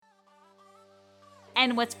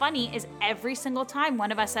And what's funny is every single time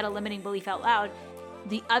one of us said a limiting belief out loud,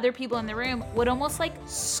 the other people in the room would almost like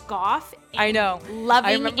scoff in I know.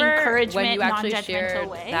 loving, encouragement, when you actually non-judgmental shared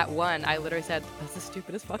way. that one, I literally said, that's the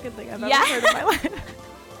stupidest fucking thing I've ever heard in my life.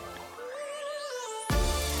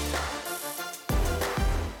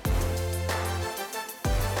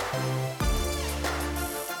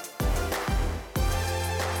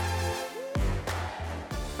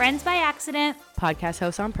 Friends by accident. Podcast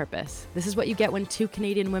hosts on purpose. This is what you get when two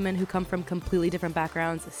Canadian women who come from completely different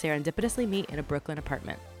backgrounds serendipitously meet in a Brooklyn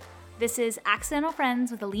apartment. This is Accidental Friends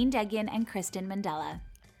with Aline Degian and Kristen Mandela.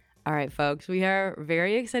 All right, folks, we are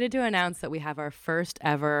very excited to announce that we have our first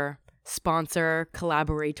ever sponsor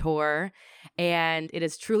collaborator, and it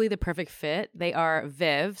is truly the perfect fit. They are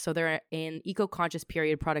Viv, so they're an eco-conscious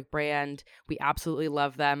period product brand. We absolutely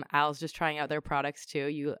love them. Al's just trying out their products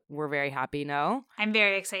too. We're very happy, no? I'm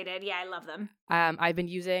very excited. Yeah, I love them. I've been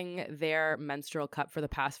using their menstrual cup for the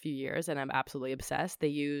past few years, and I'm absolutely obsessed. They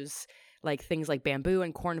use like things like bamboo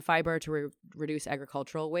and corn fiber to reduce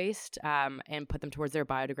agricultural waste and put them towards their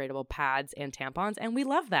biodegradable pads and tampons, and we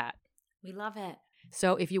love that. We love it.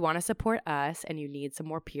 So if you want to support us and you need some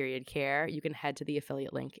more period care, you can head to the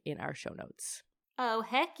affiliate link in our show notes. Oh,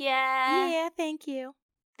 heck yeah. Yeah, thank you.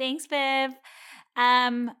 Thanks, Viv.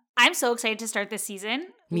 I'm so excited to start this season.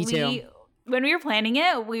 Me too. When we were planning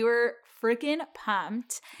it, we were freaking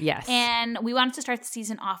pumped. Yes. And we wanted to start the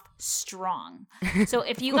season off strong. So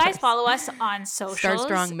if you guys follow us on socials. Start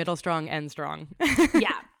strong, middle strong, end strong.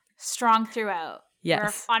 Yeah. Strong throughout.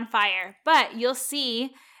 Yes. We're on fire. But you'll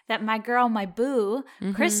see that my girl, my boo,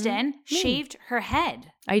 Kristen, shaved her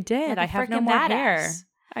head. I did. Like I have no more badass. hair.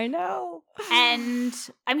 I know. And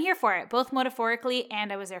I'm here for it, both metaphorically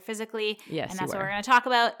and I was there physically. Yes, and that's you what were. we're going to talk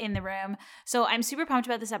about in the room. So I'm super pumped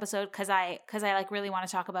about this episode because I like really want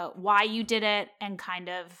to talk about why you did it and kind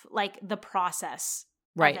of like the process.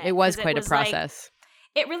 Right. It was quite a like- process.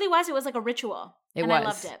 it really was. It was like a ritual. It and was. I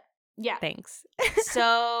loved it. Yeah. Thanks.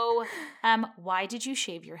 So why did you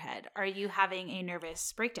shave your head? Are you having a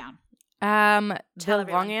nervous breakdown? The Tell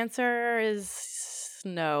everyone. long answer is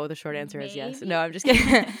no. The short answer is yes. Maybe? No, I'm just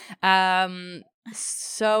kidding.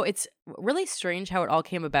 So it's really strange how it all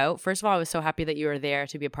came about. First of all, I was so happy that you were there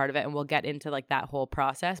to be a part of it, and we'll get into like that whole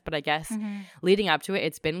process. But I guess leading up to it,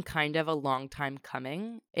 it's been kind of a long time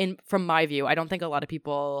coming. From my view, I don't think a lot of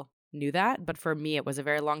people knew that, but for me, it was a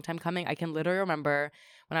very long time coming. I can literally remember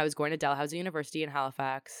when I was going to Dalhousie University in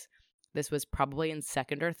Halifax. This was probably in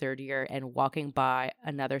second or third year, and walking by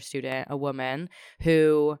another student, a woman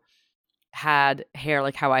who had hair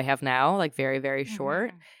like how I have now, like very, very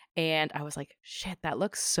short. And I was like, shit, that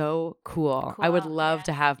looks so cool. I would love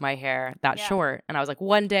to have my hair that short. And I was like,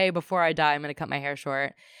 one day before I die, I'm going to cut my hair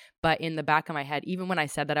short. But in the back of my head, even when I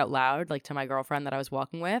said that out loud, like to my girlfriend that I was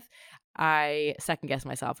walking with, I second guessed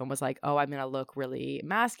myself and was like, oh, I'm going to look really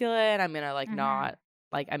masculine. I'm going to like not.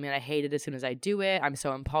 Like, I'm going to hate it as soon as I do it. I'm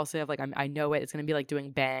so impulsive. Like, I know it. It's going to be like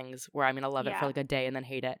doing bangs where I'm going to love it for like a day and then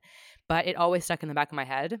hate it. But it always stuck in the back of my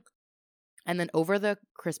head. And then over the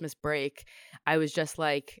Christmas break, I was just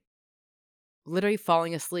like literally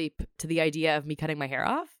falling asleep to the idea of me cutting my hair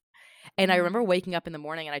off. And I remember waking up in the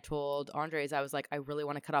morning and I told Andres, I was like, I really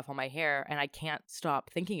want to cut off all my hair and I can't stop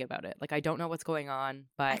thinking about it. Like, I don't know what's going on,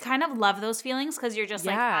 but I kind of love those feelings because you're just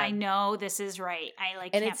like, Yeah. I know this is right. I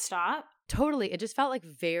like And can't it's- stop. totally. It just felt like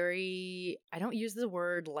very, I don't use the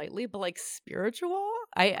word lightly, but like spiritual.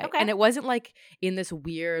 I Okay. and it wasn't like in this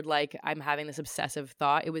weird, like I'm having this obsessive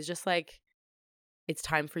thought. It was just like, it's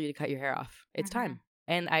time for you to cut your hair off. It's time.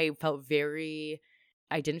 And I felt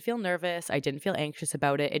I didn't feel nervous. I didn't feel anxious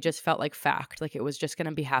about it. It just felt like fact. Like it was just going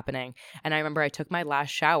to be happening. And I remember I took my last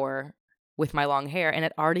shower with my long hair and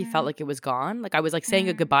it already felt like it was gone. Like I was like saying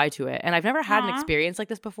a goodbye to it. And I've never had an Aw. experience like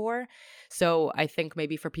this before. So I think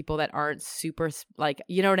maybe for people that aren't super like,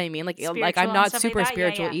 you know what I mean? Like Spiritual I'm and not stuff like super that? Yeah,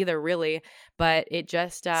 spiritual yeah. either really, but it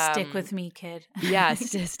just Stick with me, kid. yeah,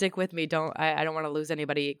 stick with me. I don't want to lose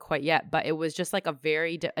anybody quite yet, but it was just like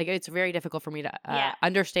it's very difficult for me to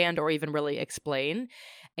understand or even really explain.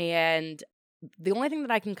 And the only thing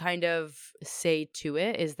that I can kind of say to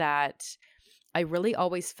it is that I really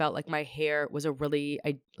always felt like my hair was a really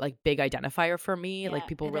big identifier for me. Like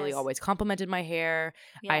people it really is. always complimented my hair.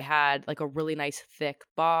 Yeah. I had like a really nice thick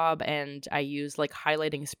bob and I used like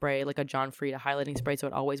highlighting spray, like a John Frieda highlighting spray. So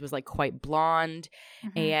it always was like quite blonde.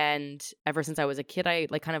 And ever since I was a kid, I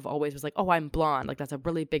like kind of always was like, oh, I'm blonde. Like that's a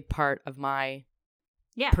really big part of my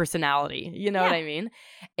personality. You know what I mean?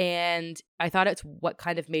 And I thought it's what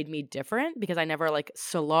kind of made me different because I never like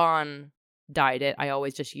salon dyed it. I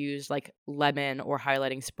always just used like lemon or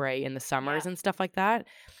highlighting spray in the summers and stuff like that.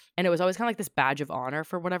 And it was always kind of like this badge of honor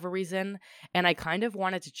for whatever reason. And I kind of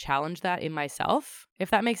wanted to challenge that in myself,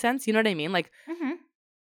 if that makes sense. You know what I mean? Like,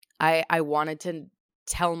 I wanted to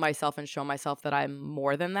tell myself and show myself that I'm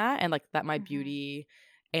more than that, and like that my beauty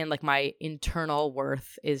and like my internal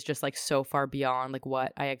worth is just like so far beyond like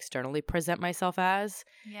what I externally present myself as.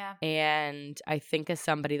 Yeah. And I think as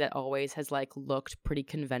somebody that always has like looked pretty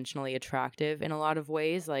conventionally attractive in a lot of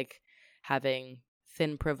ways, like having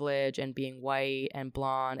thin privilege and being white and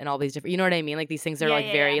blonde and all these different, you know what I mean? Like these things are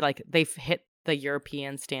very like they've hit the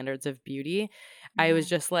European standards of beauty. I was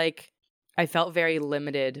just like, I felt very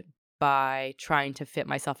limited by trying to fit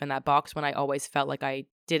myself in that box when I always felt like I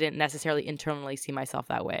didn't necessarily internally see myself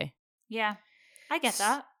that way. Yeah. I get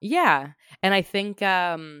that. Yeah. And I think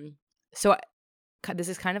so this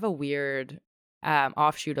is kind of a weird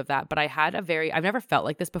offshoot of that, but I've never felt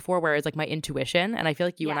like this before, where it's like my intuition, and I feel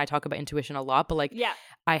like you and I talk about intuition a lot, but like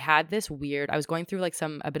I had this I was going through like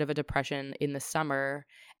a bit of a depression in the summer,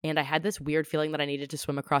 and I had this weird feeling that I needed to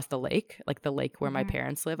swim across the lake, like the lake where my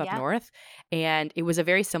parents live up north. And it was a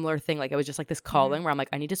very similar thing. Like it was just like this calling where I'm like,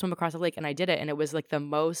 I need to swim across the lake, and I did it. And it was like the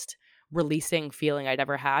most releasing feeling I'd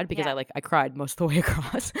ever had, because I cried most of the way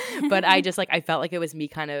across. But I just like, I felt like it was me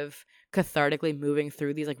kind of cathartically moving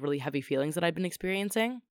through these like really heavy feelings that I'd been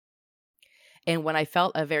experiencing. And when I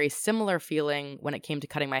felt a very similar feeling when it came to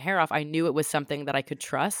cutting my hair off, I knew it was something that I could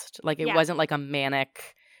trust. Like it wasn't like a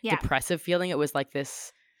manic depressive feeling. It was like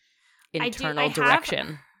this internal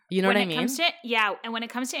direction. You know what I mean? And when it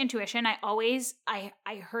comes to intuition,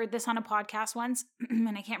 I heard this on a podcast once, and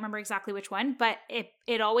I can't remember exactly which one, but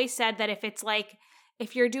it always said that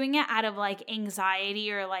if you're doing it out of like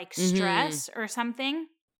anxiety or like stress or something,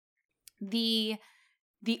 the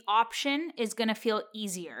option is going to feel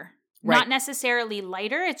easier. Right. Not necessarily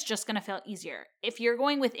lighter, it's just going to feel easier. If you're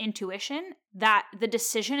going with intuition, that the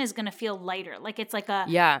decision is going to feel lighter. Like it's like a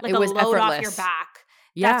load effortless off your back.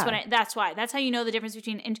 Yeah. That's how you know the difference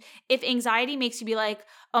between, if anxiety makes you be like,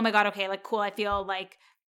 oh my God, okay, like cool, I feel like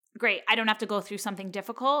great, I don't have to go through something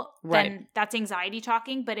difficult, then that's anxiety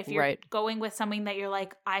talking. But if you're going with something that you're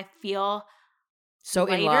like, I feel so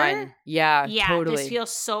lighter, in line. Yeah, totally.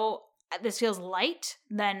 This feels light,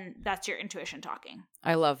 then that's your intuition talking.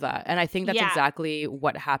 I love that. And I think that's exactly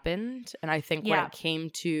what happened. And I think when it came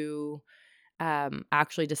to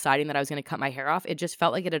actually deciding that I was going to cut my hair off, it just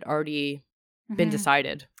felt like it had already been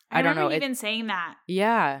decided. I don't know. Even saying that.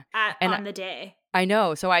 Yeah. On the day. I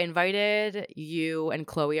know. So I invited you and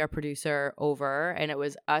Chloe, our producer, over, and it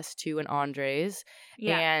was us two and Andres.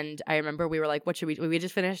 Yeah. And I remember we were like, what should we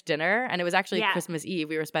just finished dinner, and it was actually Christmas Eve.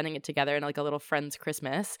 We were spending it together in like a little friend's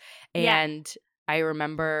Christmas. And I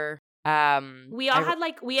remember we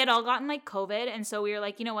had all gotten like COVID, and so we were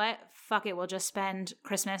like, you know what? Fuck it, we'll just spend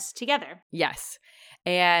Christmas together. Yes.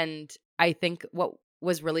 And I think what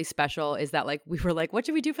was really special is that like we were like, what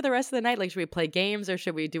should we do for the rest of the night? Like, should we play games or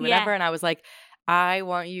should we do whatever? And I was like, I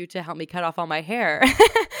want you to help me cut off all my hair.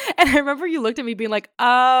 And I remember you looked at me being like,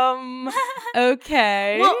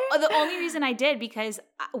 okay. Well, the only reason I did, because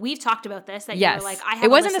we've talked about this, that you were like, I have it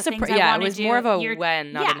wasn't a surprise. Yeah, it was more of a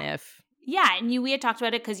when, not an if. Yeah, and we had talked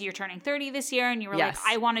about it because you're turning 30 this year, and you were like,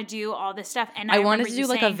 I want to do all this stuff. And I wanted to do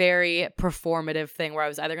like a very performative thing where I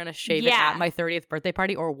was either going to shave it at my 30th birthday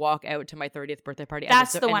party or walk out to my 30th birthday party.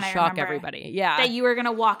 That's the one and I shock remember. Everybody. Yeah. That you were going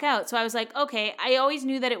to walk out. So I was like, okay, I always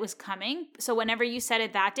knew that it was coming. So whenever you said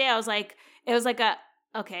it that day, I was like, it was like a,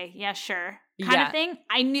 okay, yeah, sure kind of thing.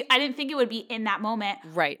 I didn't think it would be in that moment.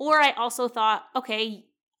 Right. Or I also thought, okay,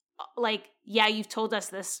 like, yeah, you've told us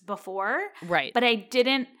this before. Right. But I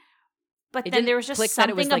didn't. But then there was just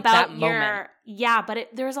something like about your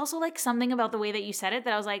there was also like something about the way that you said it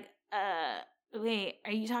that I was like, wait,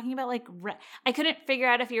 are you talking about like I couldn't figure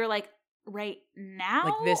out if you were like right now,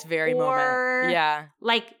 like this very moment,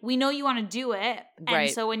 like we know you want to do it, and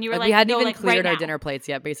so when you were like we hadn't even like, cleared right our now. dinner plates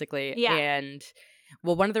yet, basically, and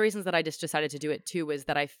well, one of the reasons that I just decided to do it too was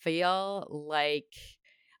that I feel like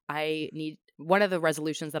one of the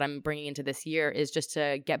resolutions that I'm bringing into this year is just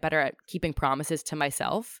to get better at keeping promises to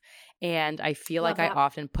myself. And I feel like I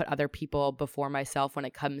often put other people before myself when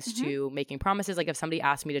it comes to making promises. Like if somebody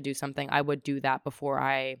asked me to do something, I would do that before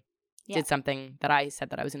I did something that I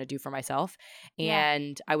said that I was going to do for myself.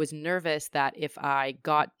 And I was nervous that if I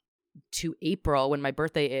got to April when my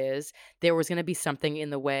birthday is, there was going to be something in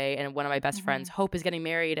the way. And one of my best friends, Hope, is getting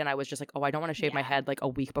married, and I was just like, oh, I don't want to shave my head like a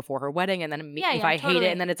week before her wedding, and then if I hate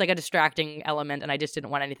it, and then it's like a distracting element, and I just didn't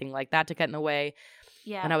want anything like that to get in the way.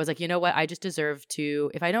 And I was like, you know what, I just deserve to,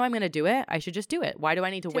 if I know I'm going to do it, I should just do it. Why do I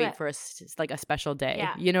need to wait for a special day?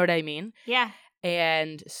 You know what I mean?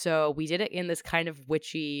 And so we did it in this kind of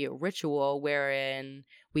witchy ritual wherein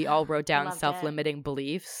we all wrote I down loved it. self-limiting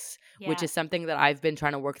beliefs, which Yeah. is something that I've been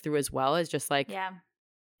trying to work through as well, is just like Yeah.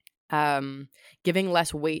 giving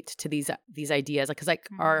less weight to these ideas, because like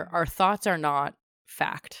Mhm. our thoughts are not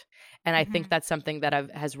fact. And I Mhm. think that's something that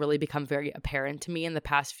has really become very apparent to me in the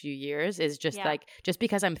past few years, is just Yeah. like, just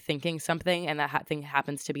because I'm thinking something and that thing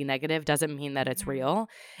happens to be negative doesn't mean that it's Mhm. real,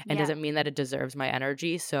 and Yeah. doesn't mean that it deserves my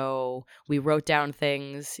energy. So we wrote down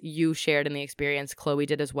things you shared in the experience, Chloe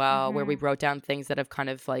did as well, where we Mhm. wrote down things that have kind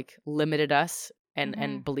of like limited us and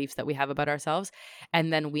Mhm. beliefs that we have about ourselves.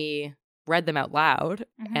 And then we read them out loud,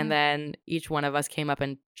 Mhm. and then each one of us came up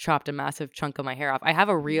and chopped a massive chunk of my hair off. I have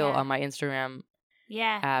a reel Yeah. on my Instagram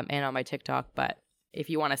Yeah. and on my TikTok, but if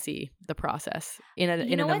you want to see the process in an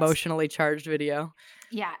You know what's emotionally charged video.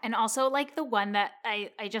 Yeah, and also like the one that I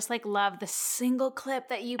just like love, the single clip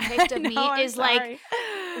that you picked of me I'm is like sorry.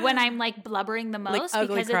 when I'm like blubbering the Like most,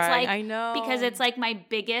 ugly because it's crying. like I know. my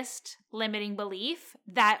biggest limiting belief,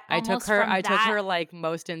 that I took almost her. from I took that her like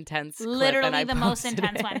most intense clip, and literally I the most posted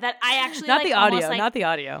intense it. one that I actually Not like the almost audio. like Not the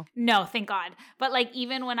audio. no, thank God. But like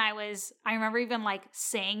even when I remember even like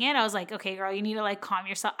saying it, I was like, okay, girl, you need to like calm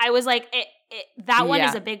yourself. I was like, that one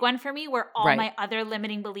is Yeah. a big one for me, where all Right. my other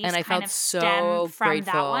limiting beliefs And I kind felt of so stem from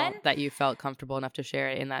grateful that one. that you felt comfortable enough to share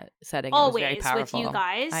it in that setting. It was very Always with powerful. you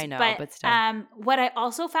guys. I know, but still. What I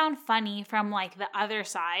also found funny from like the other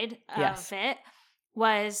side of Yes. it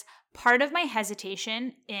was part of my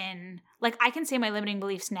hesitation in like, I can say my limiting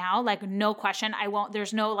beliefs now, like no question. I won't,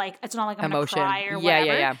 there's no like, it's not like I'm Emotion. gonna cry or Yeah,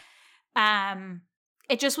 whatever. yeah.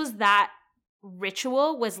 It just was that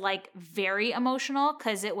ritual was like very emotional,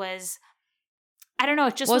 because it was, I don't know,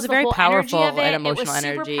 it just Well, it was was a the very whole energy powerful of it. and It was emotional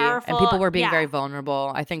super energy, powerful. and people were being Yeah. very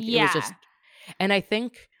vulnerable. I think it was just, and I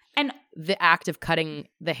think And the act of cutting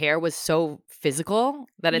the hair was so physical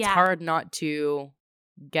that it's Yeah. hard not to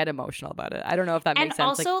get emotional about it. I don't know if that And makes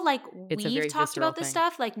sense. also, like it's a we've very talked visceral about this thing.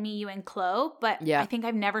 stuff, like me, you, and Chloe, but Yeah. I think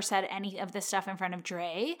I've never said any of this stuff in front of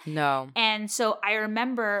Dre. No. And so I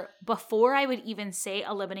remember before I would even say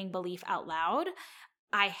a limiting belief out loud,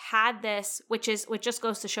 I had this, which just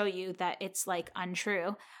goes to show you that it's like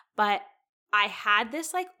untrue, but I had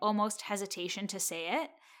this like almost hesitation to say it,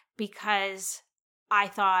 because I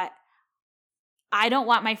thought, I don't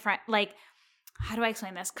want my friend, like, how do I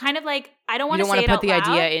explain this? Kind of like, I don't You want to don't want say to it put out the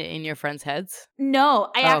loud. idea in your friends' heads? No,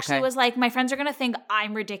 I actually okay. was like, my friends are going to think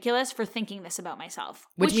I'm ridiculous for thinking this about myself.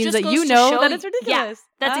 Which means just that goes you to know show that it's ridiculous.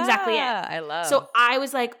 Yeah, that's exactly it. I love. So I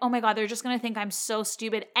was like, oh my God, they're just going to think I'm so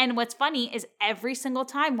stupid. And what's funny is every single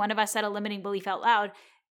time one of us said a limiting belief out loud,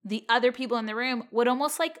 the other people in the room would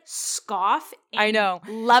almost like scoff in I know.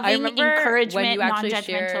 loving, when encouragement, you actually non-judgmental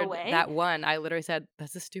shared way. that one, I literally said,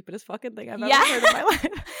 that's the stupidest fucking thing I've Yeah. ever heard in my life.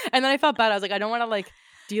 And then I felt bad. I was like, I don't want to like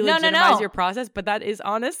delegitimize No. your process, but that is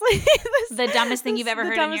honestly The dumbest thing you've ever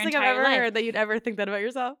heard in your the dumbest thing I've entire ever life. heard, that you'd ever think that about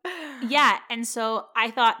yourself. Yeah, and so I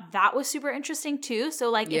thought that was super interesting too. So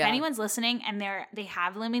like, if Yeah. anyone's listening and they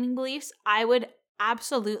have limiting beliefs, I would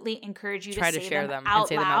absolutely encourage you Try to to say share them them out and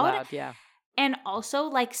say loud. them out loud. Yeah. And also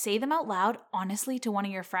like say them out loud honestly to one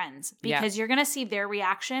of your friends, because you're going to see their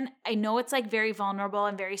reaction. I know it's like very vulnerable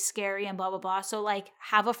and very scary and blah blah blah. So like,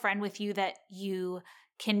 have a friend with you that you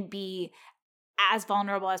can be as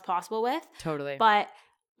vulnerable as possible with. Totally. But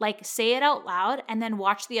like, say it out loud and then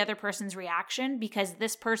watch the other person's reaction, because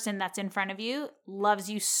this person that's in front of you loves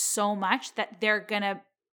you so much that they're going to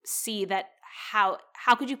see that how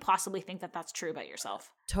could you possibly think that that's true about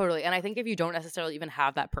yourself? Totally. And I think if you don't necessarily even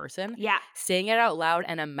have that person, Yeah. saying it out loud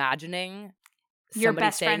and imagining Your somebody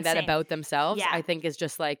best saying friend that saying- about themselves, Yeah. I think is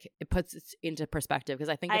just like, it puts it into perspective. Because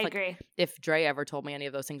I think I agree. if Dre ever told me any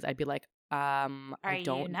of those things, I'd be like, I you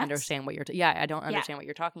don't nuts? understand what you're I don't understand what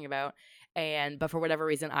you're talking about. But for whatever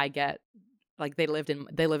reason, I get like they live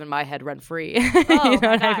in my head rent free. Oh, you know my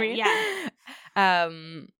what God, I mean? yeah.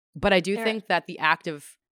 But I do There- think that the act of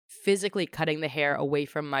physically cutting the hair away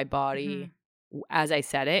from my body, as I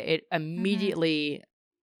said it immediately,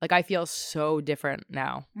 like, I feel so different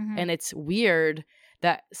now. Mhm. And it's weird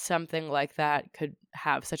that something like that could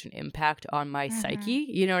have such an impact on my psyche.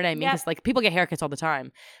 You know what I mean? Yep. Because like, people get haircuts all the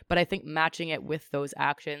time, but I think matching it with those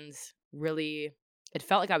actions really, it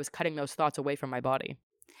felt like I was cutting those thoughts away from my body.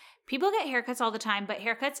 People get haircuts all the time, but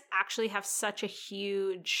haircuts actually have such a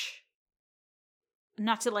huge,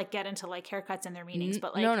 not to like get into like haircuts and their meanings,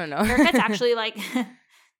 but like no. haircuts actually like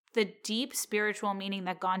the deep spiritual meaning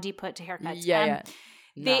that Gandhi put to haircuts. Yeah.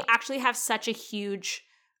 They No. actually have such a huge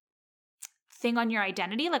thing on your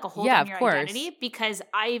identity, like a hold Yeah, on of your course. identity, because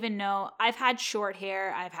I even know I've had short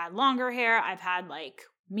hair, I've had longer hair, I've had like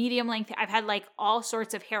medium length. I've had like all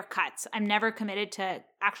sorts of haircuts. I'm never committed to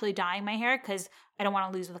actually dyeing my hair because I don't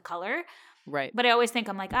want to lose the color. Right. But I always think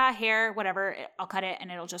I'm like, hair, whatever, I'll cut it and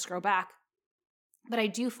it'll just grow back. But I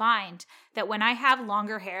do find that when I have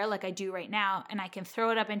longer hair, like I do right now, and I can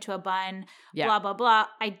throw it up into a bun, blah, blah, blah,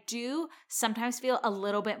 I do sometimes feel a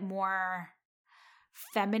little bit more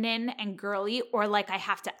feminine and girly, or like I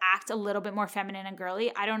have to act a little bit more feminine and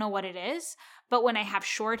girly. I don't know what it is. But when I have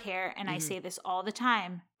short hair, and I say this all the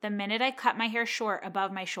time, the minute I cut my hair short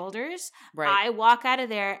above my shoulders, I walk out of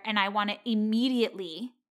there and I want to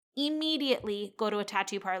immediately go to a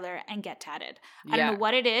tattoo parlor and get tatted. I don't know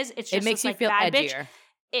what it is. It's just it makes this, you like, feel bad edgier. bitch.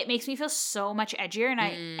 It makes me feel so much edgier,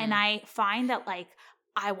 and I find that like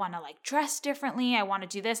I want to like dress differently. I want to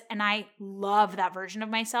do this, and I love that version of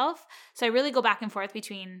myself. So I really go back and forth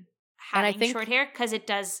between having short hair because it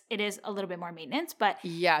is a little bit more maintenance, but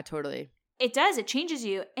yeah, totally. It changes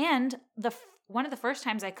you. And one of the first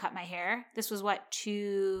times I cut my hair, this was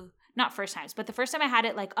not first times, but the first time I had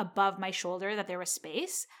it like above my shoulder that there was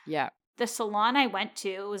space. Yeah. The salon I went to,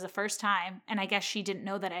 it was the first time, and I guess she didn't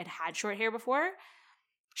know that I'd had short hair before.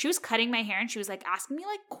 She was cutting my hair and she was like asking me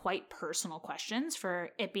like quite personal questions for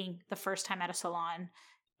it being the first time at a salon.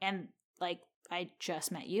 And like, I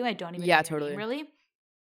just met you. I don't even know your name, really.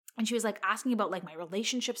 And she was like asking about like my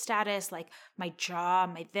relationship status, like my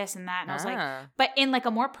job, my this and that. And I was like, but in like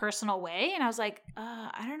a more personal way. And I was like,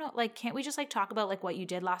 I don't know. Like, can't we just like talk about like what you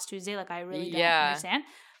did last Tuesday? Like, I really don't understand.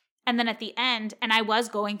 And then at the end, and I was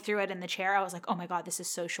going through it in the chair. I was like, oh my God, this is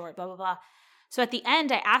so short, blah, blah, blah. So at the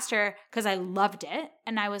end, I asked her, because I loved it.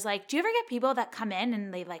 And I was like, do you ever get people that come in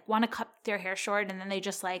and they like want to cut their hair short and then they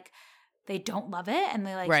just like, they don't love it? And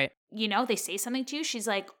they like, you know, they say something to you. She's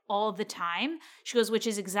like, all the time. She goes, which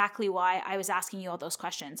is exactly why I was asking you all those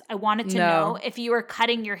questions. I wanted to know if you were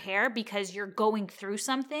cutting your hair because you're going through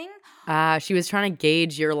something. She was trying to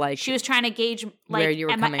gauge your like. She was trying to gauge like, where you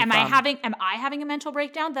were coming from. Am I having a mental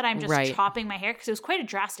breakdown that I'm just chopping my hair? Because it was quite a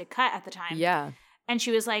drastic cut at the time. Yeah. And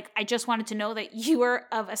she was like, I just wanted to know that you were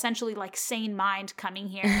of essentially like sane mind coming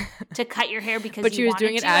here to cut your hair because but she was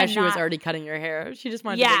doing it as she was already cutting your hair. She just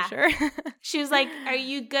wanted to make sure. She was like, are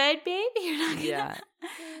you good, babe? You're not gonna... Yeah.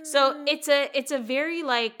 So it's a very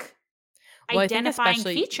like identifying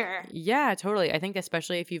feature. Yeah, totally. I think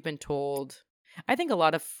especially if you've been told, I think a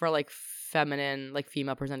lot of for like feminine, like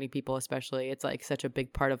female presenting people especially, it's like such a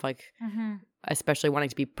big part of like especially wanting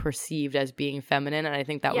to be perceived as being feminine. And I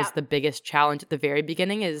think that was the biggest challenge at the very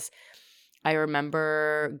beginning. Is I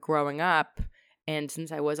remember growing up, and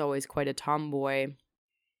since I was always quite a tomboy,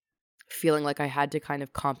 feeling like I had to kind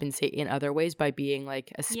of compensate in other ways by being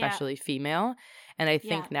like especially female. And I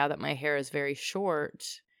think now that my hair is very short,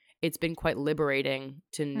 it's been quite liberating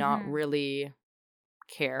to not really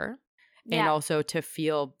care. And also to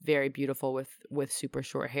feel very beautiful with super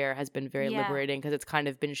short hair has been very liberating, because it's kind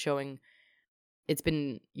of been showing, it's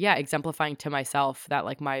been exemplifying to myself that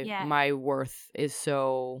like my worth is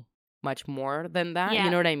so much more than that.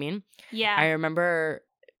 You know what I mean? Yeah. I remember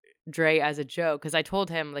Dre as a joke, because I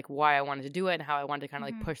told him like why I wanted to do it and how I wanted to kind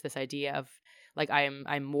of like push this idea of like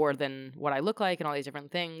I'm more than what I look like and all these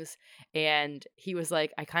different things. And he was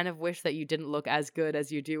like, I kind of wish that you didn't look as good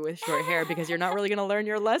as you do with short hair, because you're not really going to learn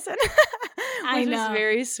your lesson. Which is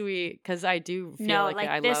very sweet, because I do feel like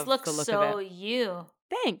I this love looks the look so of it. you.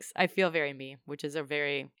 Thanks. I feel very me, which is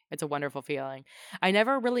it's a wonderful feeling. I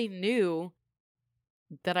never really knew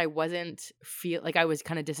that I wasn't like I was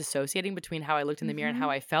kind of disassociating between how I looked in the mirror and how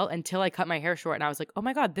I felt until I cut my hair short, and I was like, oh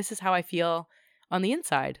my God, this is how I feel on the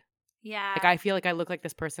inside. Yeah. Like I feel like I look like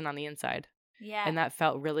this person on the inside. Yeah. And that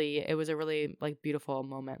it was a really like beautiful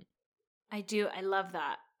moment. I do. I love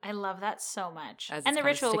that. I love that so much. And the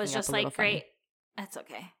ritual was just like great. That's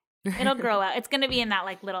okay. It'll grow out. It's going to be in that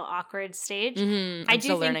like little awkward stage. I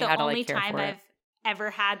do think the only time I've ever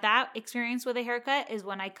had that experience with a haircut is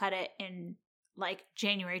when I cut it in like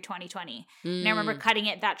January 2020. And I remember cutting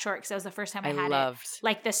it that short because that was the first time I had it.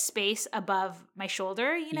 Like the space above my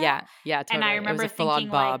shoulder, you know? Yeah, totally. And I remember thinking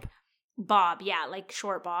bob. Like bob, like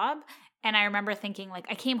short bob. And I remember thinking like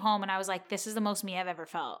I came home and I was like, this is the most me I've ever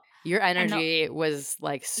felt. Your energy was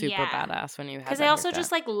like super badass when you had that. Because I also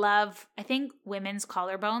just like love, I think women's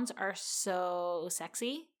collarbones are so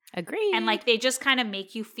sexy. Agreed. And like they just kind of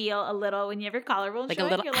make you feel a little, when you have your collarbone like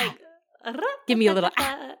showing, a little, you're like, give me a little.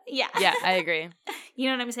 Yeah. Yeah, I agree.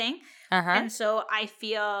 You know what I'm saying? And so I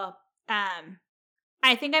feel,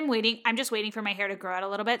 I think I'm just waiting for my hair to grow out a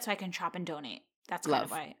little bit so I can chop and donate. That's kind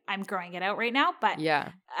of why I'm growing it out right now. But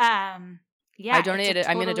Yeah, I donated.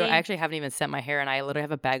 I'm gonna do. I totally, actually haven't even sent my hair, and I literally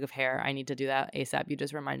have a bag of hair. I need to do that ASAP. You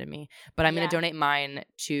just reminded me. But I'm gonna yeah. donate mine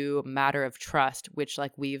to Matter of Trust, which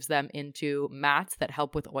like weaves them into mats that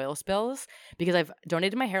help with oil spills. Because I've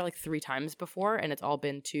donated my hair like 3 times before, and it's all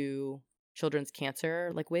been to children's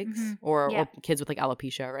cancer like wigs Yeah. or kids with like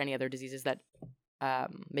alopecia or any other diseases that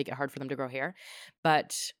make it hard for them to grow hair.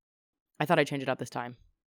 But I thought I'd change it up this time.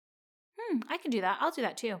 I can do that. I'll do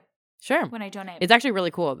that too Sure. when I donate. It's actually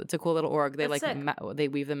really cool. It's a cool little org. They That's like sick. they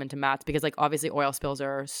weave them into mats because like obviously oil spills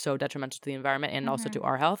are so detrimental to the environment and also to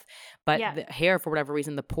our health. But Yeah. the hair, for whatever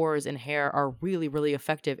reason, the pores in hair are really, really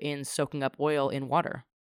effective in soaking up oil in water,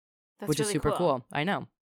 That's which is really super cool. I know.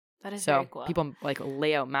 That is So very cool. people like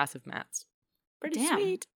lay out massive mats. Pretty Damn.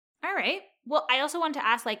 sweet. All right. Well, I also wanted to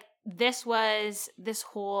ask, like, this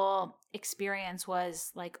whole experience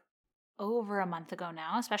was like over a month ago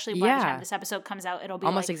now, especially by the Yeah. time this episode comes out, it'll be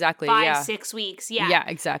Almost like exactly. 5, Yeah. 6 weeks. Yeah. Yeah,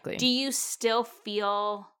 exactly. Do you still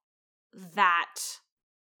feel that,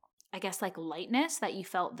 I guess, like lightness that you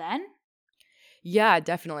felt then? Yeah,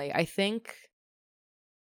 definitely. I think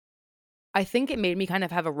it made me kind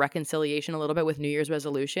of have a reconciliation a little bit with New Year's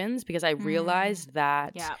resolutions because I realized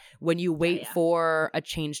that Yeah. when you wait yeah. for a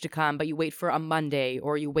change to come, but you wait for a Monday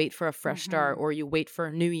or you wait for a fresh start or you wait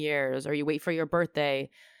for New Year's or you wait for your birthday,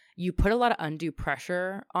 you put a lot of undue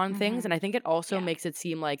pressure on things. And I think it also makes it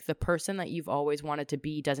seem like the person that you've always wanted to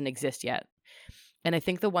be doesn't exist yet. And I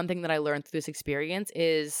think the one thing that I learned through this experience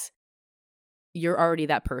is you're already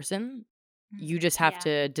that person. You just have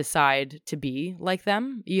to decide to be like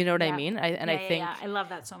them. You know what I mean? I think I love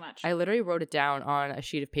that so much. I literally wrote it down on a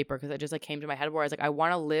sheet of paper because it just like came to my head where I was like, I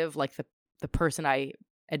want to live like the person I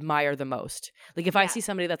admire the most. Like if I see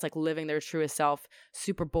somebody that's like living their truest self,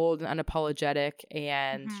 super bold and unapologetic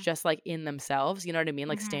and just like in themselves, you know what I mean?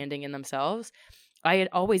 Like standing in themselves. I had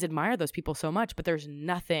always admired those people so much, but there's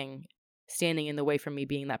nothing standing in the way from me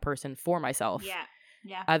being that person for myself.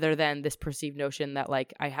 Yeah. Other than this perceived notion that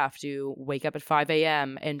like I have to wake up at 5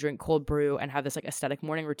 a.m. and drink cold brew and have this like aesthetic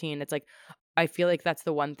morning routine. It's like, I feel like that's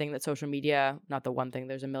the one thing that social media, not the one thing,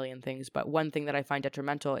 there's a million things, but one thing that I find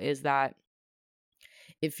detrimental is that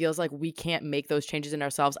it feels like we can't make those changes in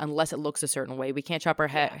ourselves unless it looks a certain way. We can't chop our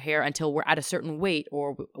hair until we're at a certain weight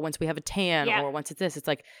or once we have a tan or once it's this. It's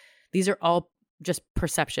like, these are all just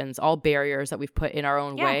perceptions, all barriers that we've put in our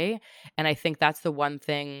own way. And I think that's the one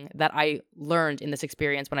thing that I learned in this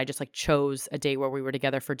experience when I just like chose a day where we were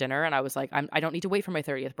together for dinner. And I was like, I don't need to wait for my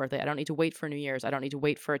 30th birthday. I don't need to wait for New Year's. I don't need to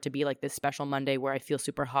wait for it to be like this special Monday where I feel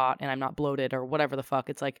super hot and I'm not bloated or whatever the fuck.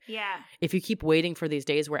 It's like, if you keep waiting for these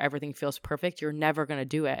days where everything feels perfect, you're never going to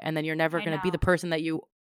do it. And then you're never going to be the person that you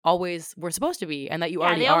always were supposed to be and that you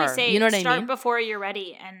already they always are. say, you know what I mean? Start before you're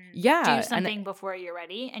ready and do something before you're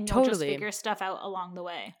ready and you'll just figure stuff out along the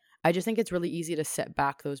way. I just think it's really easy to set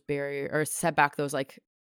back those barriers or set back those like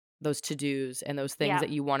those to-dos and those things that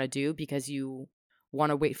you want to do because you want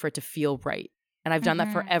to wait for it to feel right. And I've done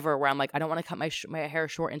that forever where I'm like, I don't want to cut my hair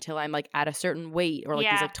short until I'm like at a certain weight or like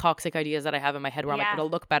these like toxic ideas that I have in my head where I'm like, it'll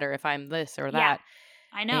look better if I'm this or that.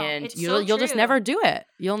 I know. And it's you'll just never do it.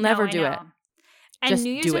 You'll never do it. And just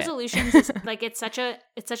New Year's resolutions is like it's such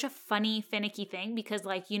a funny, finicky thing because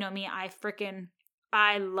like, you know me,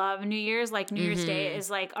 I love New Year's. Like New Year's Day is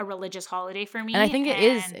like a religious holiday for me. And I think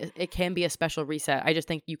it can be a special reset. I just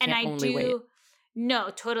think you can't only wait.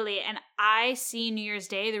 No, totally. And I see New Year's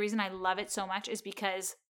Day. The reason I love it so much is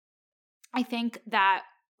because I think that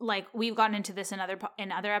like we've gotten into this in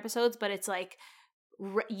other episodes, but it's like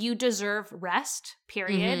you deserve rest,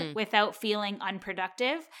 period, without feeling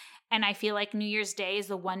unproductive. And I feel like New Year's Day is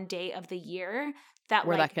the one day of the year that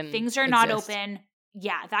where like that things are not open.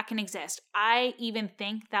 Yeah, that can exist. I even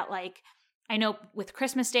think that like, I know with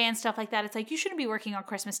Christmas Day and stuff like that, it's like you shouldn't be working on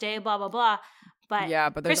Christmas Day, blah, blah, blah. But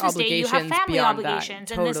there's Christmas Day, you have family obligations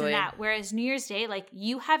and this and Totally. that. Whereas New Year's Day, like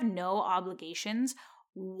you have no obligations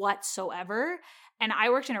whatsoever. And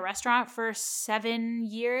I worked in a restaurant for 7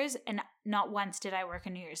 years and not once did I work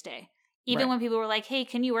on New Year's Day. Even when people were like, hey,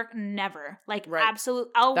 can you work? Never. Like absolute.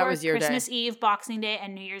 I'll work Christmas Eve, Boxing Day,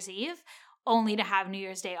 and New Year's Eve only to have New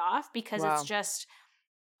Year's Day off because it's just,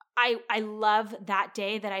 I love that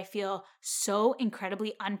day that I feel so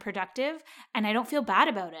incredibly unproductive and I don't feel bad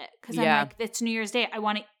about it because I'm like, it's New Year's Day. I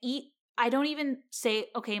want to eat. I don't even say,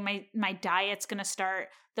 okay, my diet's going to start,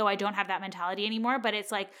 though I don't have that mentality anymore, but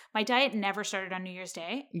it's like my diet never started on New Year's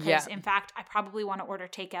Day because in fact, I probably want to order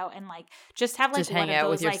takeout and like just have like hang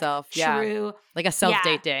out with yourself. True. Like a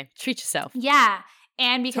self-date day. Treat yourself. Yeah.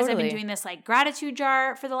 And because I've been doing this like gratitude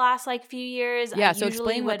jar for the last like few years. Yeah. So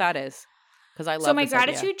explain what that is. Because I love So my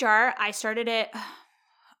gratitude jar, I started it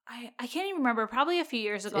I can't even remember, probably a few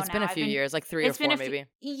years ago now. It's been a few years, like 3 or 4 maybe.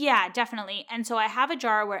 Yeah, definitely. And so I have a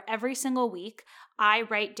jar where every single week I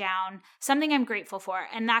write down something I'm grateful for.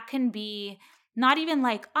 And that can be not even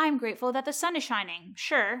like, I'm grateful that the sun is shining.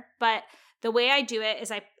 Sure. But the way I do it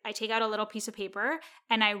is I take out a little piece of paper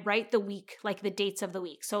and I write the week, like the dates of the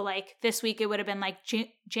week. So like this week it would have been like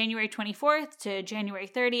January 24th to January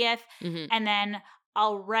 30th. Mm-hmm. And then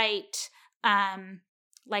I'll write,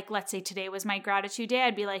 like let's say today was my gratitude day.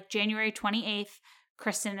 I'd be like January 28th,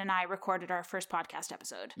 Kristen and I recorded our first podcast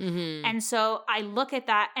episode. Mm-hmm. And so I look at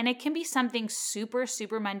that and it can be something super,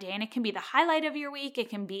 super mundane. It can be the highlight of your week. It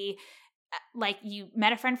can be like you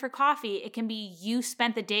met a friend for coffee. It can be you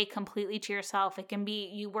spent the day completely to yourself. It can be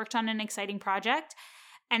you worked on an exciting project.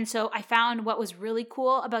 And so I found what was really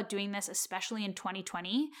cool about doing this, especially in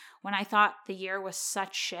 2020, when I thought the year was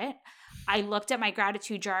such shit. I looked at my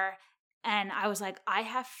gratitude jar and I was like, I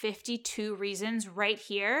have 52 reasons right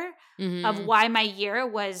here of why my year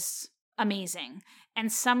was amazing. And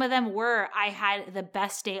some of them were, I had the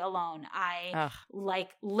best day alone. I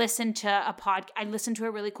listened to I listened to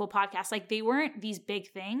a really cool podcast. Like they weren't these big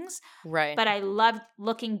things. Right. But I loved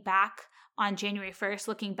looking back on January 1st,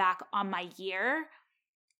 looking back on my year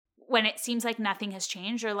when it seems like nothing has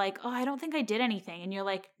changed, or like, oh, I don't think I did anything. And you're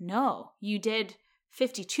like, no, you did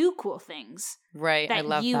 52 cool things. Right. That I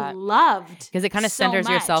love you that. loved. Because it kind of centers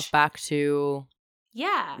yourself back to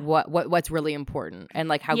what's really important, and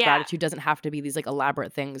like how gratitude doesn't have to be these like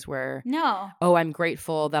elaborate things where I'm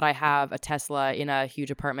grateful that I have a Tesla in a huge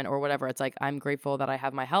apartment or whatever. It's like I'm grateful that I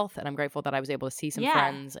have my health, and I'm grateful that I was able to see some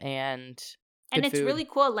friends and it's food. Really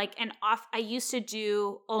cool. Like I used to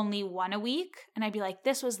do only one a week, and I'd be like,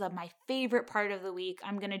 this was my favorite part of the week.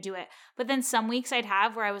 I'm gonna do it. But then some weeks I'd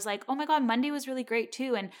have where I was like, oh my God, Monday was really great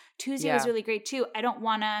too, and Tuesday was really great too. I don't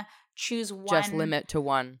want to choose one. Just limit to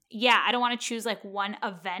one. Yeah, I don't want to choose like one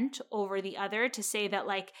event over the other to say that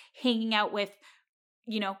like hanging out with,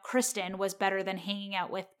 Kristen was better than hanging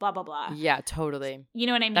out with blah, blah, blah. Yeah, totally. You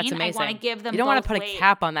know what I mean? That's amazing. I want to give them You don't want to put a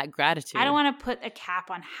cap on that gratitude. I don't want to put a cap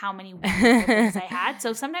on how many wonderful things I had.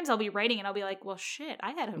 So sometimes I'll be writing and I'll be like, well, shit,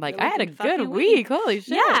 I had a good week. Holy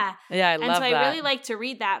shit. Yeah. Yeah, I love that. And so I really like to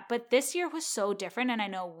read that. But this year was so different. And I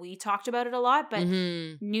know we talked about it a lot, but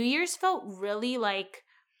New Year's felt really like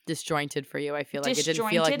disjointed for you. I feel like it didn't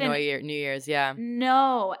feel like New Year's. Yeah.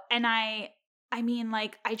 No. And I mean,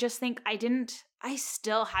 like, I just think I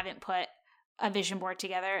still haven't put a vision board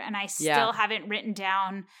together, and I still haven't written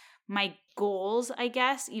down my goals, I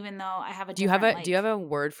guess, even though I have a Do you have a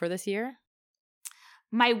word for this year?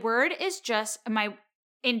 My word is just my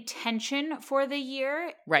intention for the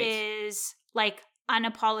year is like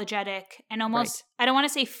unapologetic and almost I don't want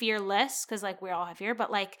to say fearless, because like we all have fear, but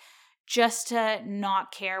like just to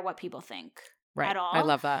not care what people think at all. I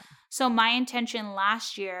love that. So my intention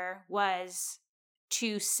last year was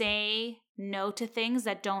to say no to things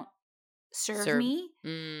that don't serve me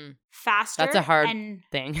faster. That's a hard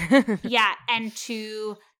thing. And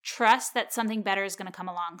to trust that something better is going to come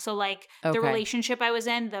along. So like the relationship I was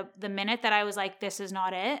in, the minute that I was like, this is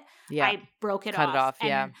not it, I broke it off. Cut it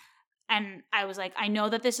off, And I was like, I know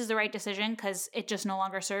that this is the right decision because it just no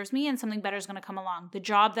longer serves me and something better is going to come along. The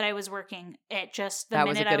job that I was working, it just, the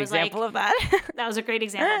minute I was like. That was a good example of that. That was a great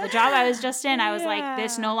example. The job I was just in, I was like,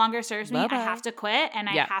 this no longer serves me. Bye-bye. I have to quit, and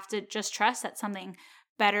I have to just trust that something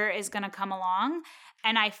better is going to come along.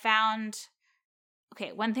 And I found,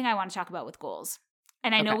 one thing I want to talk about with goals.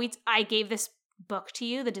 And I know I gave this book to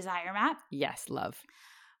you, The Desire Map. Yes, love.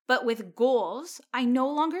 But with goals, I no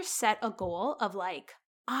longer set a goal of like,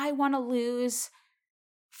 I want to lose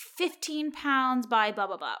 15 pounds by blah,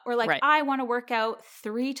 blah, blah. Or like, I want to work out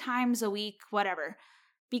 3 times a week, whatever.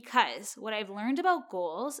 Because what I've learned about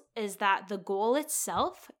goals is that the goal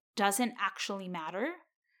itself doesn't actually matter.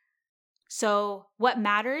 So what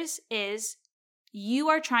matters is you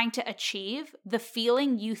are trying to achieve the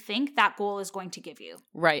feeling you think that goal is going to give you.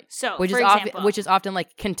 Right. So, which is often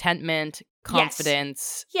like contentment,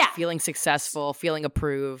 confidence, feeling successful, feeling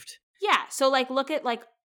approved. Yeah. So like look at like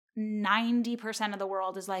 90% of the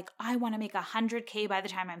world is like, I want to make 100K by the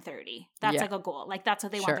time I'm 30. That's like a goal. Like that's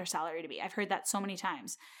what they want their salary to be. I've heard that so many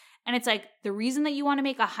times. And it's like the reason that you want to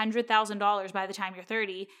make $100,000 by the time you're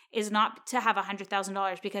 30 is not to have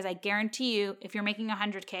 $100,000, because I guarantee you, if you're making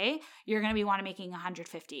 100K, you're going to be making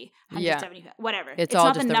 150, 170, whatever. It's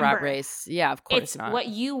all just the rat race. Yeah, of course not. What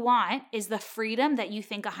you want is the freedom that you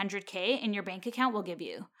think 100K in your bank account will give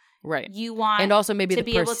you. Right. You want, and also maybe the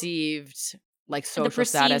perceived like social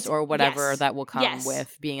status or whatever that will come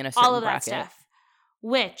with being in a certain all of bracket. That stuff,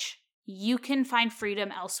 which you can find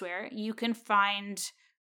freedom elsewhere. You can find,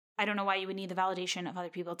 I don't know why you would need the validation of other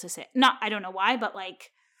people to say, I don't know why, but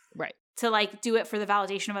like Right. to like do it for the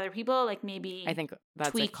validation of other people. Like maybe I think that's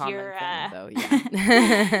a tweak common your, thing though.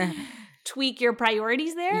 Yeah. tweak your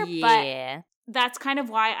priorities there. Yeah. But that's kind of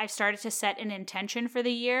why I've started to set an intention for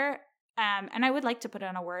the year. And I would like to put it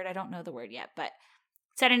on a word. I don't know the word yet, but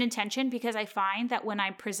set an intention, because I find that when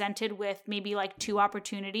I'm presented with maybe like 2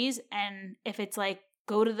 opportunities, and if it's like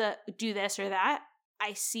do this or that,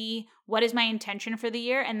 I see what is my intention for the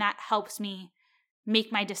year, and that helps me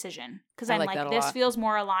make my decision, because I'm like this feels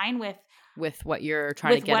more aligned with what you're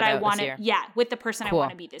trying to get what about I want this year. Yeah, with the person Cool. I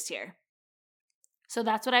want to be this year. So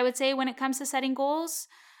that's what I would say when it comes to setting goals.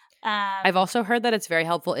 I've also heard that it's very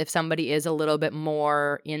helpful if somebody is a little bit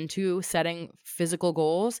more into setting physical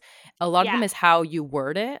goals. A lot of them is how you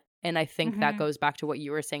word it. And I think that goes back to what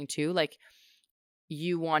you were saying too. Like,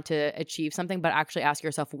 you want to achieve something, but actually ask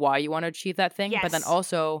yourself why you want to achieve that thing. Yes. But then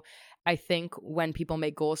also, I think when people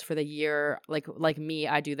make goals for the year, like me,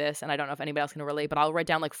 I do this, and I don't know if anybody else can relate, but I'll write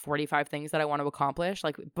down like 45 things that I want to accomplish.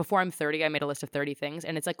 Like before I'm 30, I made a list of 30 things,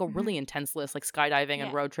 and it's like a really intense list, like skydiving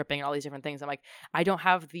and road tripping and all these different things. I'm like, I don't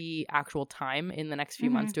have the actual time in the next few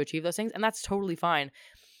months to achieve those things, and that's totally fine.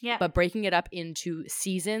 Yeah. But breaking it up into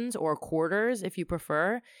seasons or quarters, if you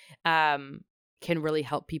prefer, can really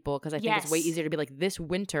help people, because I think it's way easier to be like, this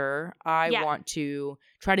winter I want to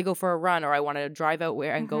try to go for a run, or I want to drive out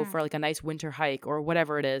and go for like a nice winter hike or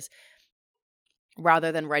whatever it is,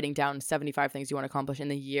 rather than writing down 75 things you want to accomplish in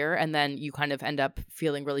the year, and then you kind of end up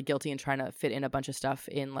feeling really guilty and trying to fit in a bunch of stuff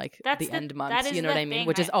in like the end months, you know what I mean?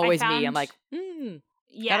 Which is always me. I'm like,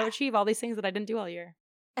 gotta achieve all these things that I didn't do all year.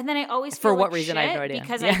 And then I always feel for what like reason I have no idea,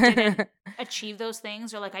 because I didn't achieve those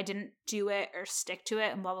things, or like I didn't do it or stick to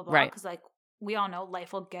it and blah blah blah. Because like we all know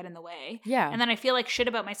life will get in the way. Yeah. And then I feel like shit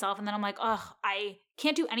about myself, and then I'm like, oh, I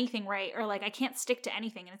can't do anything right, or like I can't stick to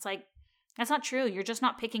anything. And it's like, that's not true. You're just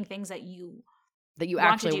not picking things that you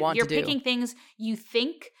actually want to do. You're picking things you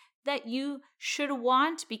think that you should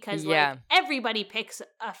want, because like everybody picks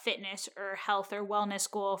a fitness or health or wellness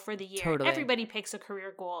goal for the year. Totally. Everybody picks a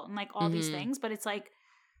career goal and like all these things, but it's like,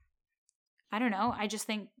 I don't know. I just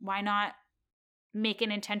think, why not make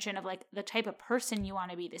an intention of like the type of person you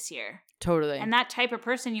want to be this year? Totally. And that type of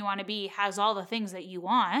person you want to be has all the things that you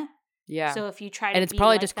want. Yeah. So if you try to and it's be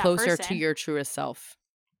probably like just that closer person, to your truest self,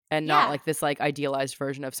 and not like this like idealized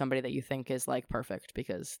version of somebody that you think is like perfect,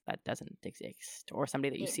 because that doesn't exist, or somebody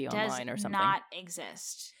that you see online or something. Does not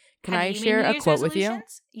exist. Can I share a quote with you?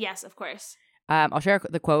 Yes, of course. I'll share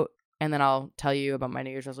the quote, and then I'll tell you about my New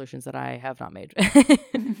Year's resolutions that I have not made.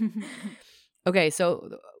 Okay,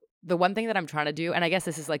 so the one thing that I'm trying to do, and I guess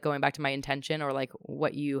this is like going back to my intention, or like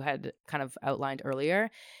what you had kind of outlined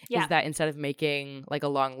earlier, is that instead of making like a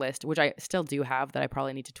long list, which I still do have that I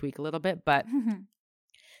probably need to tweak a little bit, but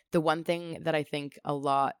the one thing that I think a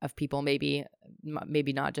lot of people, maybe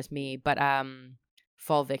not just me, but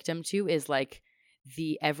fall victim to is like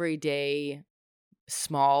the everyday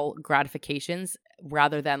small gratifications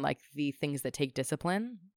rather than like the things that take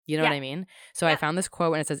discipline. You know what I mean? So I found this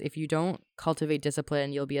quote, and it says, if you don't cultivate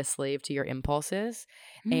discipline, you'll be a slave to your impulses.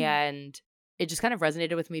 And it just kind of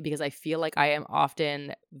resonated with me, because I feel like I am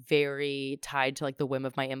often very tied to like the whim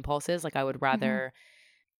of my impulses. Like I would rather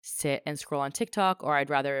sit and scroll on TikTok, or I'd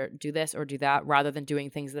rather do this or do that, rather than doing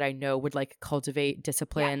things that I know would like cultivate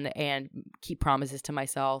discipline and keep promises to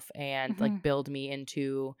myself, and like build me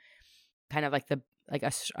into kind of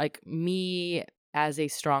like me as a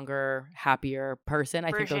stronger, happier person.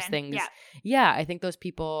 I think those things, I think those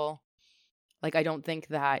people, like, I don't think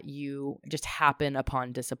that you just happen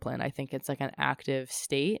upon discipline. I think it's like an active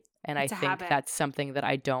state. And I think that's something that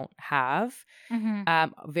I don't have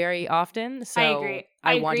very often. So I agree.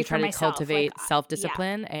 I want to try to cultivate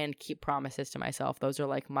self-discipline and keep promises to myself. Those are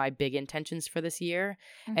like my big intentions for this year.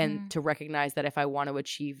 And to recognize that if I want to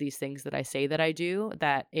achieve these things that I say that I do,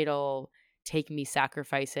 that it'll take me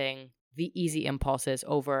sacrificing the easy impulses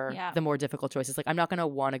over the more difficult choices. Like I'm not going to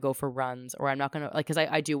want to go for runs, or I'm not going to like, because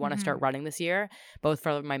I do want to start running this year, both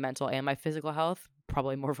for my mental and my physical health,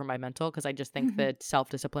 probably more for my mental, because I just think the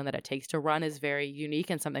self-discipline that it takes to run is very unique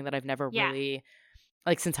and something that I've never really,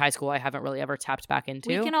 like since high school, I haven't really ever tapped back into.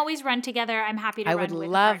 We can always run together. I'm happy to run with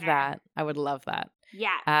a partner. I would love that.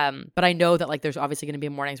 Yeah. But I know that like there's obviously going to be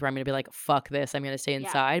mornings where I'm going to be like, fuck this, I'm going to stay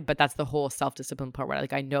inside. Yeah. But that's the whole self-discipline part where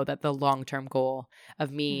like I know that the long-term goal of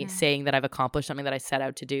me saying that I've accomplished something that I set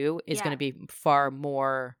out to do is going to be far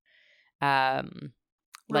more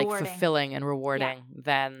like fulfilling and rewarding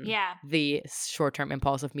than the short-term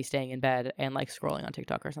impulse of me staying in bed and like scrolling on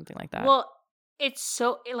TikTok or something like that. Well, it's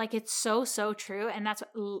so true. And that's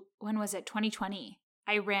when was it? 2020.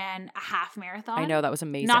 I ran a half marathon. I know, that was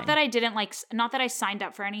amazing. Not that I signed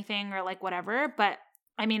up for anything or like whatever, but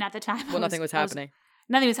I mean at the time, nothing was happening.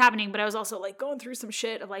 nothing was happening, but I was also like going through some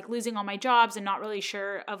shit of like losing all my jobs and not really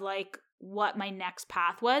sure of like what my next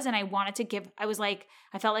path was. And I wanted to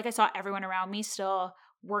I felt like I saw everyone around me still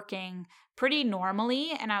working pretty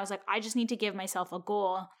normally. And I was like, I just need to give myself a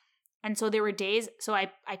goal. And so there were days, so I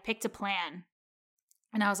picked a plan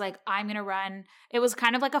and I was like, I'm going to run. It was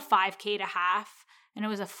kind of like a 5K to half, and it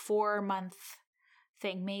was a 4-month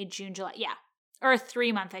thing, May, June, July. Yeah. Or a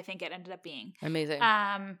 3-month, I think it ended up being. Amazing.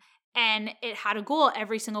 And it had a goal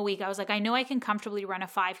every single week. I was like, I know I can comfortably run a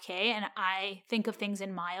 5K, and I think of things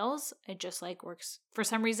in miles. It just like works for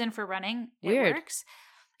some reason for running. Weird. It works.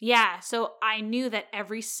 Yeah. So I knew that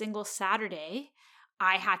every single Saturday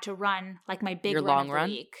I had to run like my big Your run long of the run?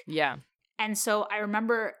 week. Yeah. And so I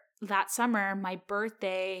remember that summer, my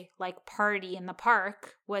birthday like party in the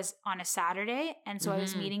park was on a Saturday. And so I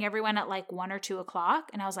was meeting everyone at like 1 or 2 o'clock.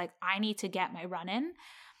 And I was like, I need to get my run in.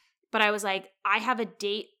 But I was like, I have a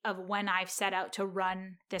date of when I've set out to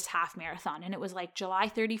run this half marathon. And it was like July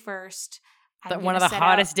 31st. One of the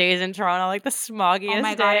hottest days in Toronto, like the smoggiest Oh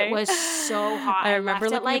my God, day. it was so hot. I remember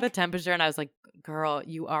looking at the temperature and I was like, girl,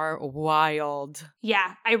 you are wild.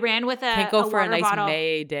 Yeah, I ran with a Can't go for a nice bottle.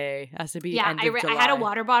 May day. It has to be end of July. I had a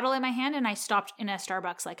water bottle in my hand and I stopped in a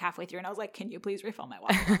Starbucks like halfway through and I was like, can you please refill my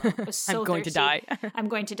water bottle? It was so I'm going thirsty. to die. I'm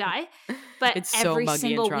going to die. But It's so every muggy in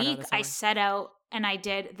single Toronto week this I summer. set out and I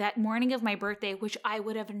did that morning of my birthday, which I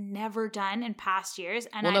would have never done in past years.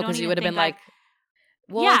 And well, no, because you would have been like,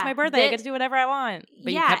 well, yeah, it's my birthday. I get to do whatever I want.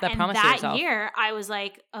 But you kept that promise to yourself. That year, I was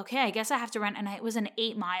like, okay, I guess I have to run. And it was an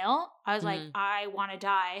 8-mile. I was like, I want to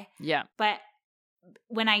die. Yeah. But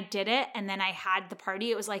when I did it and then I had the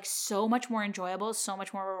party, it was like so much more enjoyable, so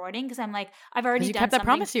much more rewarding because I'm like, I've already done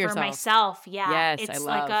something for myself. Yeah. Yes, it's I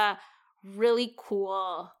love. like a really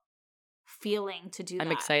cool feeling to do that.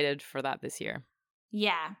 I'm excited for that this year.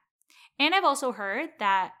 Yeah. And I've also heard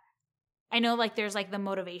that I know like there's like the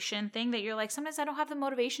motivation thing that you're like, sometimes I don't have the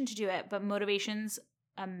motivation to do it, but motivation's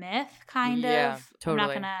a myth kind of. Totally. I'm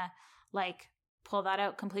not going to like pull that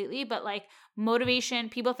out completely, but like motivation,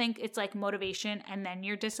 people think it's like motivation and then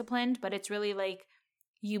you're disciplined, but it's really like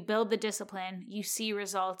you build the discipline, you see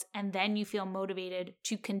results, and then you feel motivated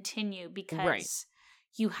to continue because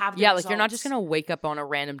you have the results. Like you're not just going to wake up on a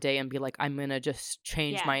random day and be like, I'm going to just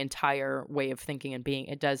change my entire way of thinking and being.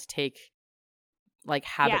 It does take like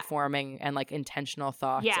habit forming and like intentional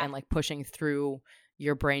thoughts and like pushing through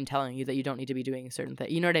your brain telling you that you don't need to be doing a certain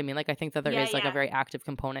thing. You know what I mean? Like I think that there is like a very active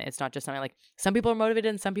component. It's not just something like some people are motivated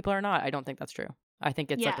and some people are not. I don't think that's true. I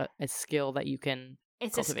think it's like a skill that you can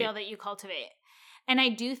cultivate. A skill that you cultivate. And I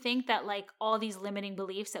do think that like all these limiting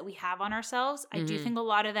beliefs that we have on ourselves, I do think a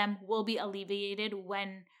lot of them will be alleviated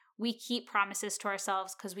when we keep promises to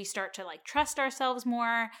ourselves because we start to like trust ourselves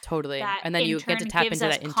more. Totally. And then you get to tap into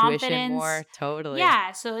that intuition more. Totally.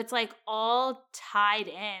 Yeah. So it's like all tied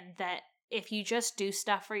in that if you just do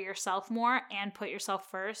stuff for yourself more and put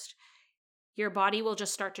yourself first, your body will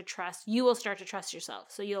just start to trust. You will start to trust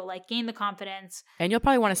yourself. So you'll like gain the confidence. And you'll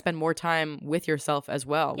probably want to spend more time with yourself as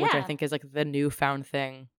well, which I think is like the newfound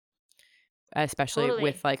thing. Especially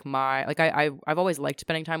with like I've always liked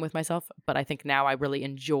spending time with myself, but I think now I really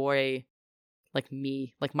enjoy like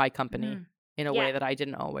me, like my company in a way that I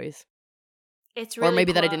didn't always. It's really or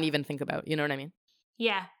maybe cool. that I didn't even think about. You know what I mean?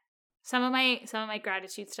 Yeah. Some of my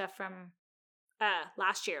gratitude stuff from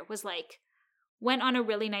last year was like went on a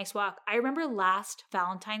really nice walk. I remember last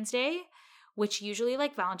Valentine's Day, which usually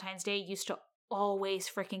like Valentine's Day used to always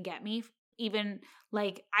freaking get me. Even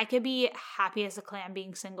like I could be happy as a clam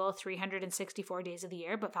being single 364 days of the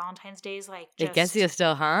year, but Valentine's Day is like just, it gets you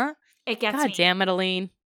still, huh? It gets me. God damn it, Aline.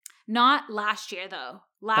 Not last year though.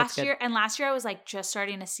 Last year I was like just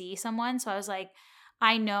starting to see someone, so I was like,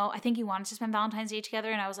 I think you wanted to spend Valentine's Day together,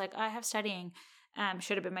 and I was like, I have studying.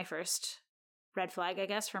 Should have been my first red flag, I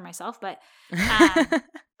guess, for myself, but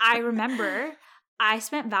I remember I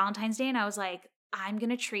spent Valentine's Day and I was like, I'm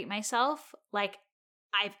gonna treat myself like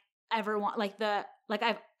I've ever want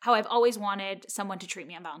how I've always wanted someone to treat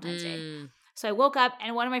me on Valentine's Day. So I woke up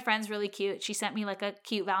and one of my friends, really cute, she sent me like a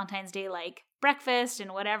cute Valentine's Day like breakfast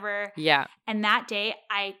and whatever. Yeah. And that day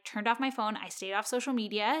I turned off my phone. I stayed off social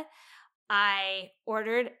media. I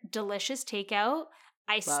ordered delicious takeout.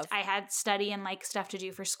 I had study and like stuff to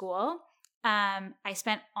do for school. I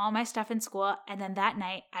spent all my stuff in school, and then that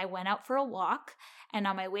night I went out for a walk, and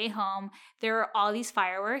on my way home there were all these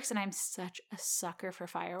fireworks, and I'm such a sucker for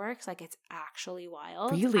fireworks. Like it's actually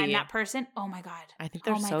wild. Really? I'm that person. Oh my God. I think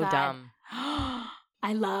they're so dumb.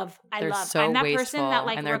 I love. So I'm that wasteful, person that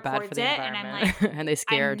like and they're records bad for the it, and I'm like, and they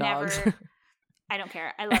scare dogs. I don't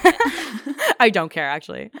care. I love it. I don't care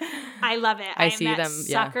actually. I love it. I see am that them.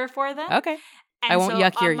 sucker for them. Okay. And I won't so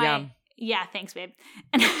yuck your yum. Yeah, thanks, babe.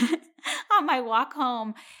 And on my walk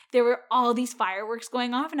home, there were all these fireworks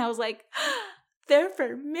going off, and I was like, they're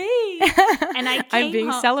for me. And I'm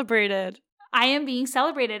being celebrated. I am being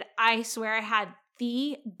celebrated. I swear I had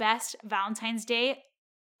the best Valentine's Day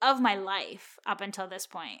of my life up until this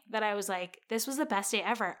point, that I was like, this was the best day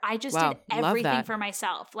ever. I just did everything for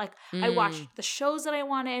myself. Like I watched the shows that I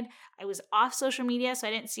wanted. I was off social media, so I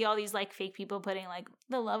didn't see all these like fake people putting like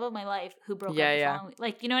the love of my life who broke up the following,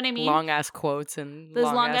 like, you know what I mean? Long ass quotes and those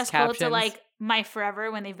long ass captions. quotes are like my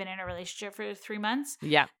forever when they've been in a relationship for 3 months.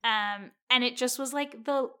 Yeah. And it just was like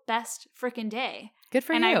the best freaking day. Good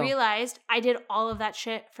for you. And I realized I did all of that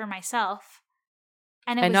shit for myself.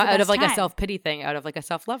 And it was not the out of like time. a self-pity thing, out of like a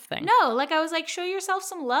self-love thing. No, like I was like, show yourself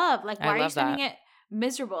some love. Like, why are you spending it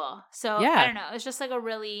miserable? So I don't know. It was just like it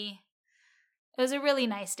was a really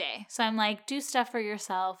nice day. So I'm like, do stuff for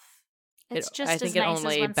yourself. It's just as nice as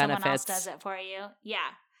when someone else does it for you. Yeah.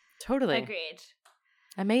 Totally. Agreed.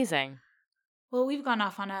 Amazing. Well, we've gone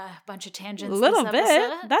off on a bunch of tangents. A little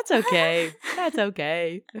bit. That's okay. That's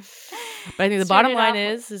okay. But I think the bottom line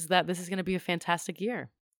is that this is going to be a fantastic year.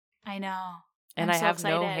 I know. And I have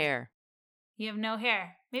no hair. You have no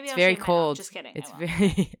hair. Maybe it's I'll very shave cold. Just kidding. It's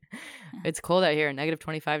very. It's cold out here. Negative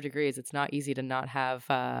 25 degrees. It's not easy to not have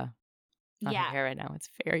have hair right now. It's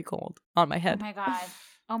very cold on my head. Oh my god.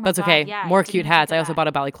 Oh my That's okay. God. Yeah, more cute hats. I also bought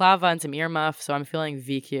a balaclava and some earmuffs, so I'm feeling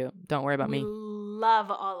V cute. Don't worry about me. Love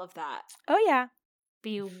all of that. Oh yeah.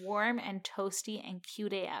 Be warm and toasty and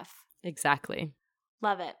cute AF. Exactly.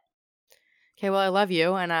 Love it. Okay, well, I love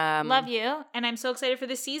you, and love you, and I'm so excited for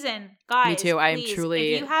this season, guys. Me too. I am please,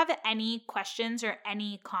 truly. If you have any questions or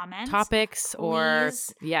any comments, topics, or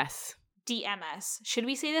yes, DM us. Should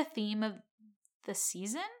we say the theme of the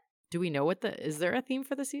season? Do we know is there a theme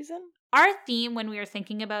for the season? Our theme, when we were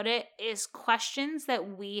thinking about it, is questions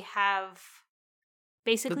that we have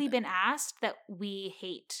basically been asked that we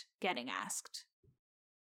hate getting asked.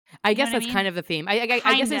 I guess that's kind of the theme. I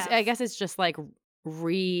guess it's just like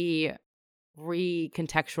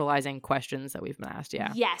recontextualizing questions that we've been asked.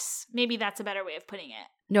 Yeah. Yes. Maybe that's a better way of putting it.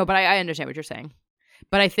 No, but I understand what you're saying.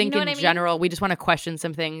 But I think in general, we just want to question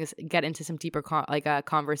some things, get into some deeper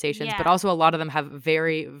conversations. Yeah. But also a lot of them have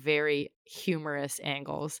very, very humorous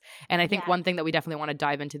angles. And I think one thing that we definitely want to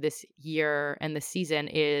dive into this year and this season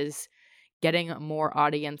is getting more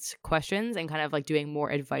audience questions and kind of like doing more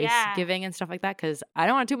advice giving and stuff like that. Because I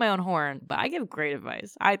don't want to toot my own horn, but I give great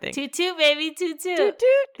advice, I think. Toot toot, baby. Toot toot. Toot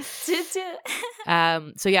toot. Toot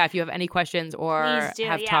toot. So yeah, if you have any questions or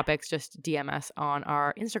have topics, just DM us on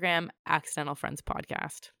our Instagram, Accidental Friends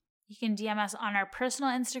Podcast. You can DM us on our personal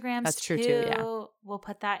Instagrams. That's true too, yeah. We'll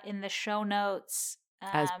put that in the show notes.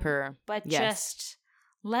 But just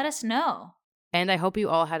let us know. And I hope you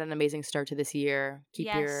all had an amazing start to this year.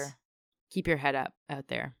 Keep your head up out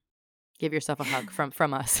there. Give yourself a hug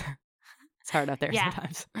from us. It's hard out there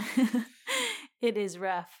sometimes. It is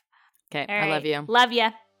rough. Okay, right. I love you. Love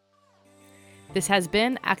ya. This has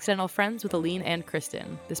been Accidental Friends with Aline and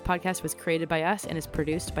Kristen. This podcast was created by us and is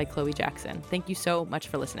produced by Chloe Jackson. Thank you so much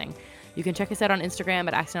for listening. You can check us out on Instagram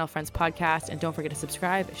at Accidental Friends Podcast, and don't forget to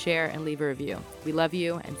subscribe, share, and leave a review. We love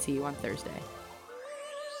you, and see you on Thursday.